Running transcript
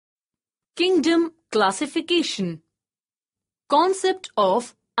Kingdom classification. Concept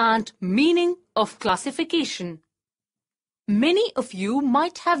of and meaning of classification. Many of you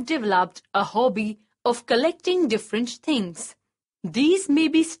might have developed a hobby of collecting different things. These may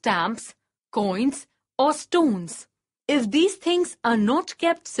be stamps, coins, or stones. If these things are not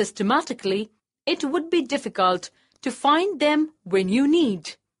kept systematically, it would be difficult to find them when you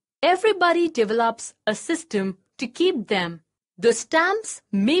need. Everybody develops a system to keep them. The stamps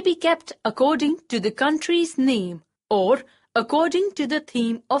may be kept according to the country's name or according to the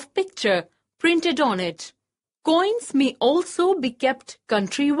theme of picture printed on it. Coins may also be kept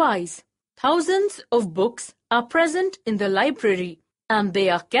country-wise. Thousands of books are present in the library and they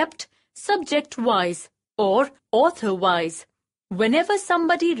are kept subject-wise or author-wise. Whenever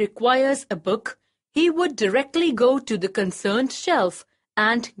somebody requires a book, he would directly go to the concerned shelf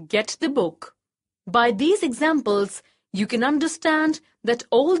and get the book. By these examples, you can understand that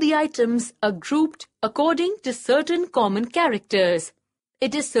all the items are grouped according to certain common characters.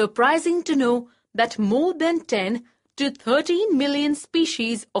 It is surprising to know that more than 10 to 13 million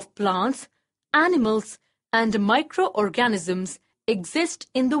species of plants, animals, and microorganisms exist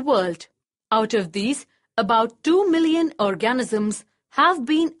in the world. Out of these, about 2 million organisms have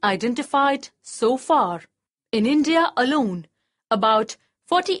been identified so far. In India alone, about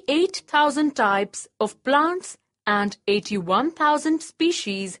 48,000 types of plants and 81,000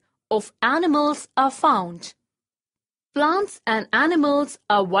 species of animals are found. Plants and animals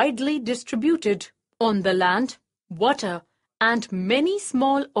are widely distributed on the land, water, and many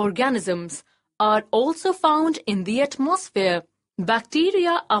small organisms are also found in the atmosphere.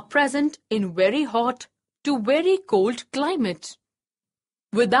 Bacteria are present in very hot to very cold climate.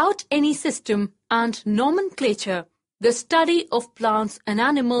 Without any system and nomenclature, the study of plants and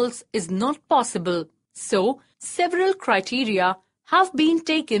animals is not possible. So, several criteria have been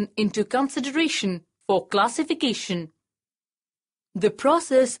taken into consideration for classification. The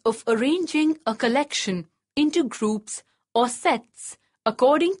process of arranging a collection into groups or sets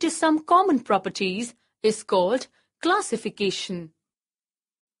according to some common properties is called classification.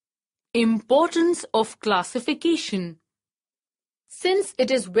 Importance of classification. Since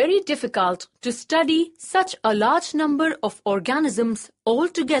it is very difficult to study such a large number of organisms all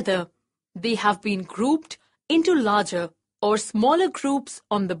together, they have been grouped into larger or smaller groups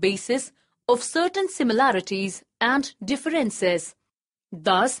on the basis of certain similarities and differences.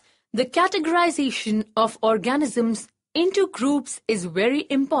 Thus, the categorization of organisms into groups is very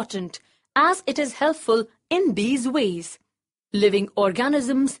important as it is helpful in these ways. Living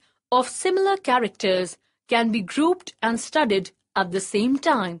organisms of similar characters can be grouped and studied at the same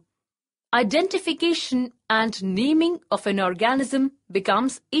time. Identification and naming of an organism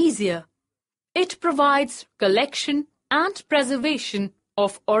becomes easier. It provides collection and preservation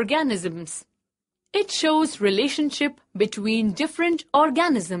of organisms. It shows relationship between different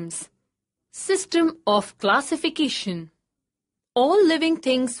organisms. System of classification. All living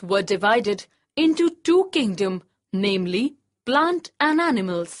things were divided into two kingdoms, namely plant and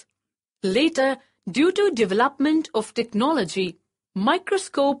animals. Later, due to development of technology,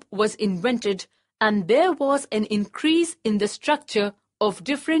 microscope was invented and there was an increase in the structure of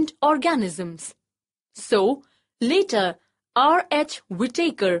different organisms. So, later, R.H.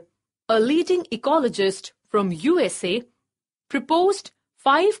 Whitaker, a leading ecologist from USA, proposed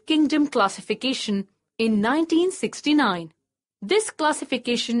 5-kingdom classification in 1969. This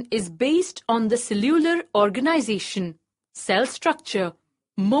classification is based on the cellular organization, cell structure,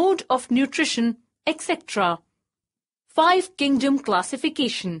 mode of nutrition, etc. 5-kingdom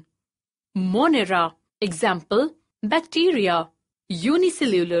classification. Monera, example, bacteria,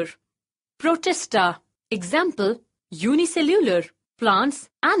 unicellular. Protista, example, unicellular, plants,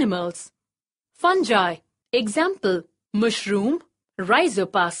 animals. Fungi, example, mushroom,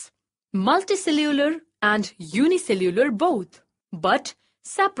 rhizopus, multicellular and unicellular both, but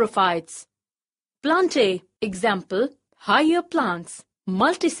saprophytes. Plantae, example, higher plants,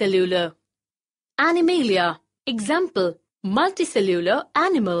 multicellular. Animalia, example, multicellular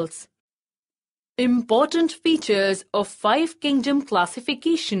animals. Important features of 5-kingdom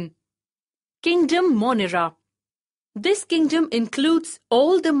classification. Kingdom Monera. This kingdom includes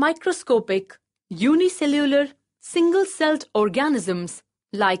all the microscopic, unicellular, single-celled organisms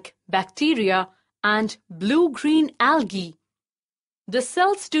like bacteria and blue-green algae. The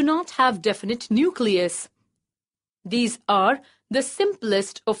cells do not have definite nucleus. These are the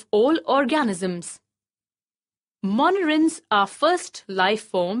simplest of all organisms. Monerans are first life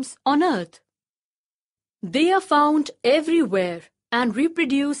forms on Earth. They are found everywhere and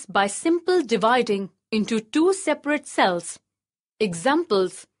reproduce by simple dividing into two separate cells.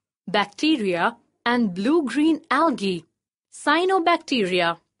 Examples: bacteria, and blue-green algae,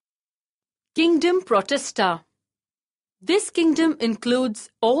 cyanobacteria. Kingdom Protista. This kingdom includes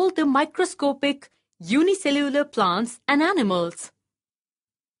all the microscopic unicellular plants and animals.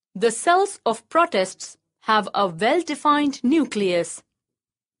 The cells of protists have a well-defined nucleus.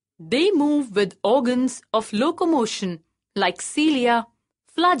 They move with organs of locomotion like cilia,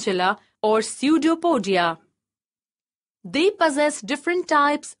 flagella, or pseudopodia. They possess different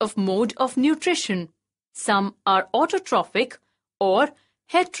types of mode of nutrition. Some are autotrophic or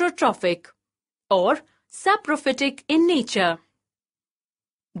heterotrophic or saprophytic in nature.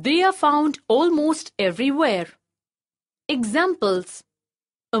 They are found almost everywhere. Examples: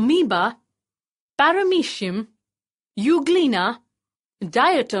 amoeba, paramecium, euglena,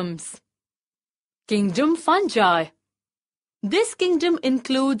 diatoms. Kingdom Fungi. This kingdom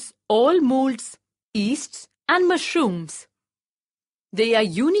includes all molds, yeasts, and mushrooms. They are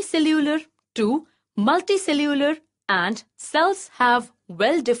unicellular to multicellular and cells have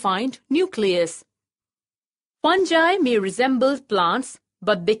well-defined nucleus. Fungi may resemble plants,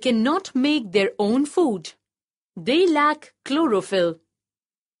 but they cannot make their own food. They lack chlorophyll.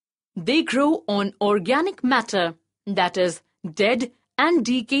 They grow on organic matter, that is, dead and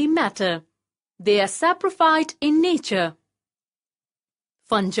decay matter. They are saprophyte in nature.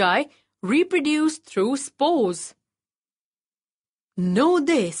 Fungi reproduce through spores. Know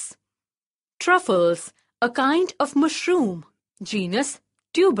this: truffles, a kind of mushroom, genus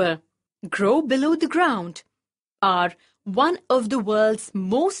tuber, grow below the ground, are one of the world's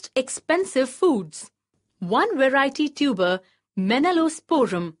most expensive foods. One variety tuber,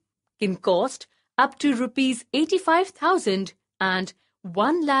 Menalosporum, can cost up to Rs 85,000 and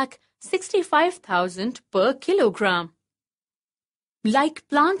 1,65,000 per kilogram. Like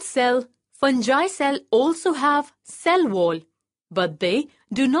plant cell, fungi cell also have cell wall, but they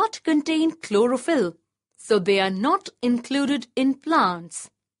do not contain chlorophyll, so they are not included in plants.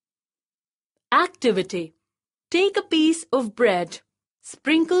 Activity: take a piece of bread,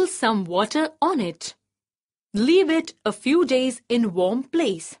 sprinkle some water on it. Leave it a few days in warm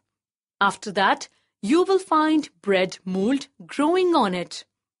place. After that, you will find bread mold growing on it.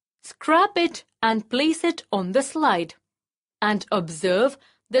 Scrape it and place it on the slide, and observe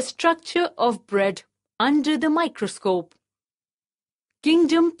the structure of bread under the microscope.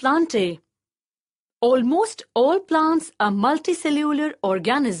 Kingdom Plantae. Almost all plants are multicellular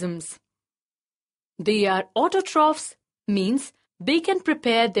organisms. They are autotrophs, means they can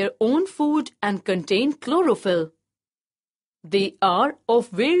prepare their own food and contain chlorophyll. They are of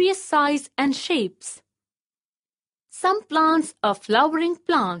various size and shapes. Some plants are flowering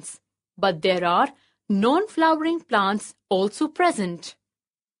plants, but there are non-flowering plants also present.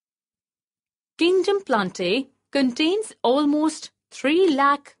 Kingdom Plantae contains almost 3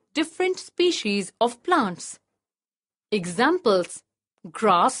 lakh different species of plants. Examples: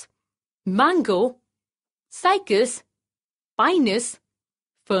 grass, mango, cycas, pinus,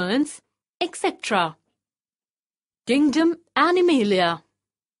 ferns, etc. Kingdom Animalia.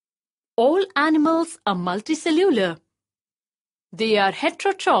 All animals are multicellular. They are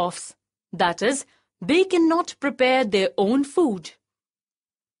heterotrophs, that is, they cannot prepare their own food.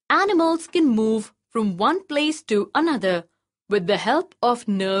 Animals can move from one place to another with the help of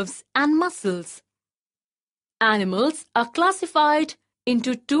nerves and muscles. Animals are classified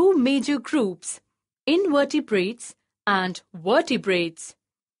into 2 major groups: invertebrates and vertebrates.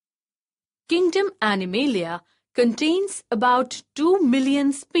 Kingdom Animalia contains about 2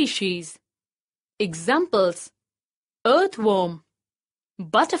 million species. Examples: earthworm,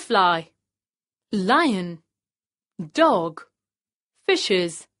 butterfly, lion, dog,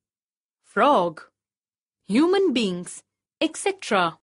 fishes, frog, human beings, etc.